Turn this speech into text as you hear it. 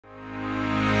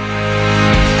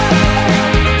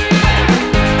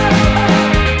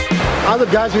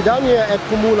the guys, we're down here at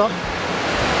Pumula.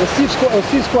 The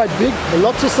sea's quite big,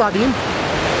 lots of sardine,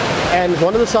 and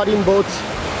one of the sardine boats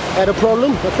had a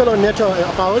problem. A fellow netter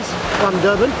of ours from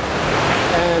Durban,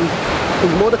 and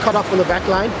his motor cut off on the back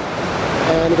line,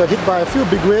 and he got hit by a few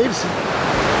big waves.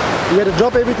 We had to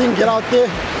drop everything, get out there,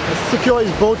 secure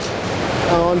his boat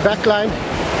on back line,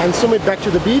 and swim it back to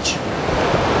the beach.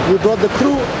 We brought the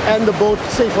crew and the boat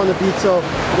safe on the beach, so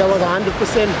that was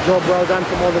 100% job well done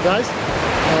from all the guys.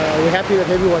 We're happy that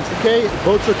everyone's okay,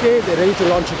 boat's okay, they're ready to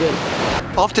launch again.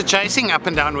 After chasing up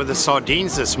and down with the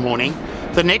sardines this morning,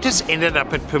 the netters ended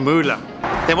up at Pumula.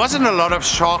 There wasn't a lot of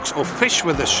sharks or fish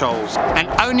with the shoals, and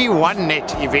only one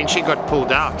net eventually got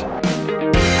pulled out.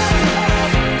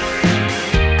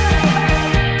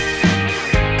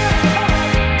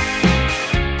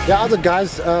 The other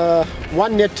guys,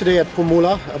 one net today at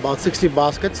Pumula, about 60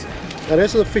 baskets. The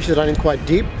rest of the fish is running quite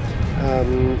deep.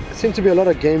 Seems to be a lot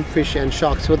of game fish and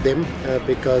sharks with them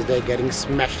because they're getting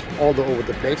smashed all over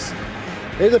the place.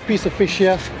 There's a piece of fish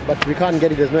here, but we can't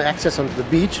get it, there's no access onto the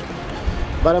beach.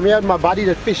 But I'm here with my buddy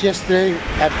that fished yesterday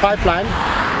at Pipeline,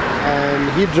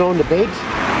 and he droned the bait,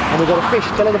 and we got a fish.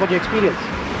 Tell us about your experience.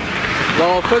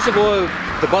 Well, first of all,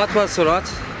 the bite was alright,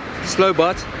 slow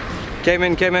bite. Came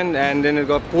in, and then it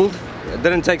got pulled. It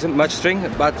didn't take much string.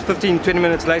 About 15-20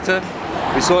 minutes later,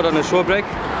 we saw it on a shore break.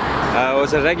 It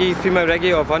was a raggy, female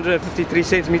raggy of 153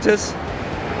 centimeters,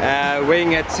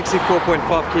 weighing at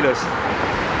 64.5 kilos.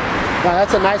 Now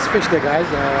that's a nice fish there, guys.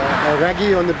 A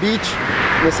raggy on the beach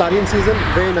in the sardine season.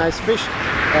 Very nice fish.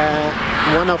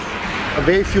 One of a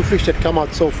very few fish that come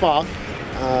out so far.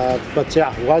 But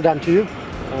yeah, well done to you.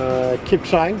 Keep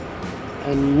trying.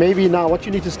 And maybe now what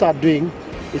you need to start doing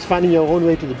is finding your own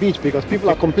way to the beach, because people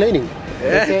are complaining.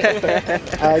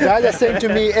 Guys are saying to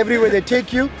me, everywhere they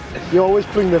take you, you're always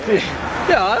pulling the fish.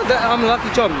 Yeah, I'm a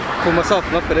lucky charm for myself,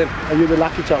 not for them. Are you the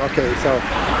lucky charm? Okay, so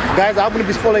guys, I'm going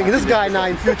to be following this guy now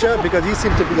in future because he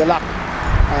seems to be the luck.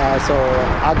 So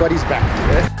I got his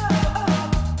back.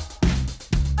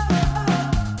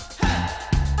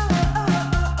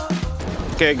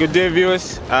 Okay, good day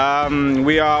viewers.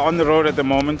 We are on the road at the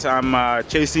moment. I'm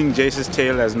chasing Jace's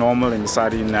tail as normal in the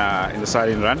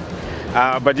sardine run.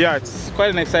 But yeah, it's quite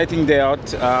an exciting day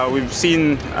out. We've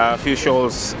seen a few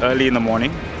shoals early in the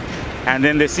morning, and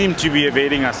then they seem to be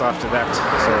evading us after that.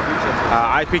 So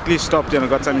I quickly stopped and I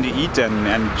got something to eat,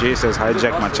 and Jace has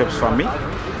hijacked my chips from me.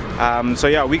 So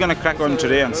yeah, we're gonna crack on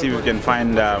today and see if we can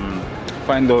find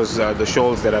those the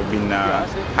shoals that have been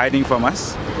hiding from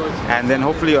us, and then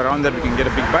hopefully around that we can get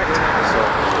a big bite.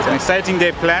 So it's an exciting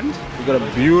day planned. We've got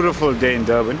a beautiful day in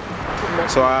Durban,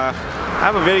 so I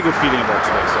have a very good feeling about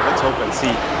today. So let's hope and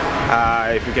see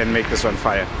if we can make this one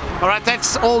fire. Alright,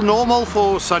 that's all normal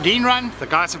for sardine run. The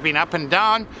guys have been up and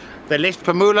down. They left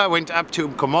Pumula, went up to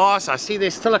Umkomaas. I see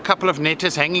there's still a couple of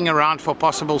netters hanging around for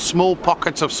possible small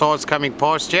pockets of sards coming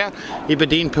past here,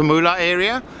 Ibadeen Pumula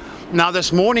area. Now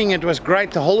this morning it was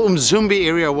great. The whole Umzumbi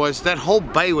area that whole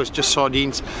bay was just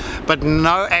sardines, but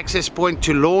no access point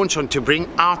to launch on to bring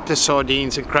out the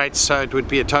sardines and crates, so it would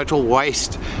be a total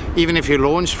waste even if you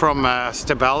launch from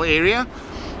Stabel area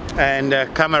and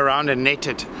come around and net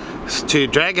it. To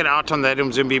drag it out on that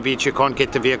Umzumbi beach, you can't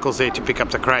get the vehicles there to pick up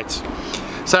the crates.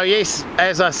 So yes,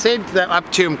 as I said, they're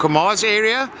up to Umkomaas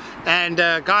area, and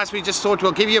guys, we just thought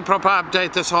we'll give you a proper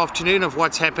update this afternoon of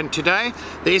what's happened today.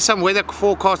 There is some weather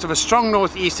forecast of a strong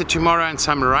northeaster tomorrow and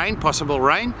some rain, possible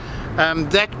rain.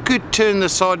 That could turn the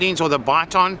sardines or the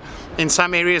bite on in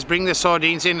some areas, bring the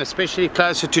sardines in, especially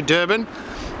closer to Durban.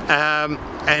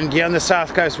 And here on the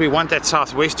south coast, we want that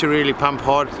southwest to really pump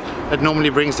hard. It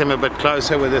normally brings them a bit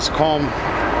closer with this calm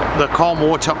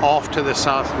water after the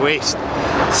southwest.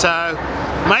 So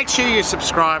make sure you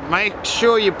subscribe, make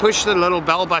sure you push the little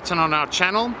bell button on our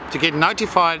channel to get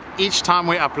notified each time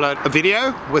we upload a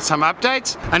video with some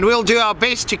updates, and we'll do our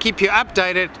best to keep you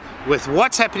updated with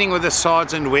what's happening with the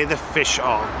sards and where the fish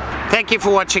are. Thank you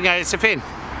for watching ASFN.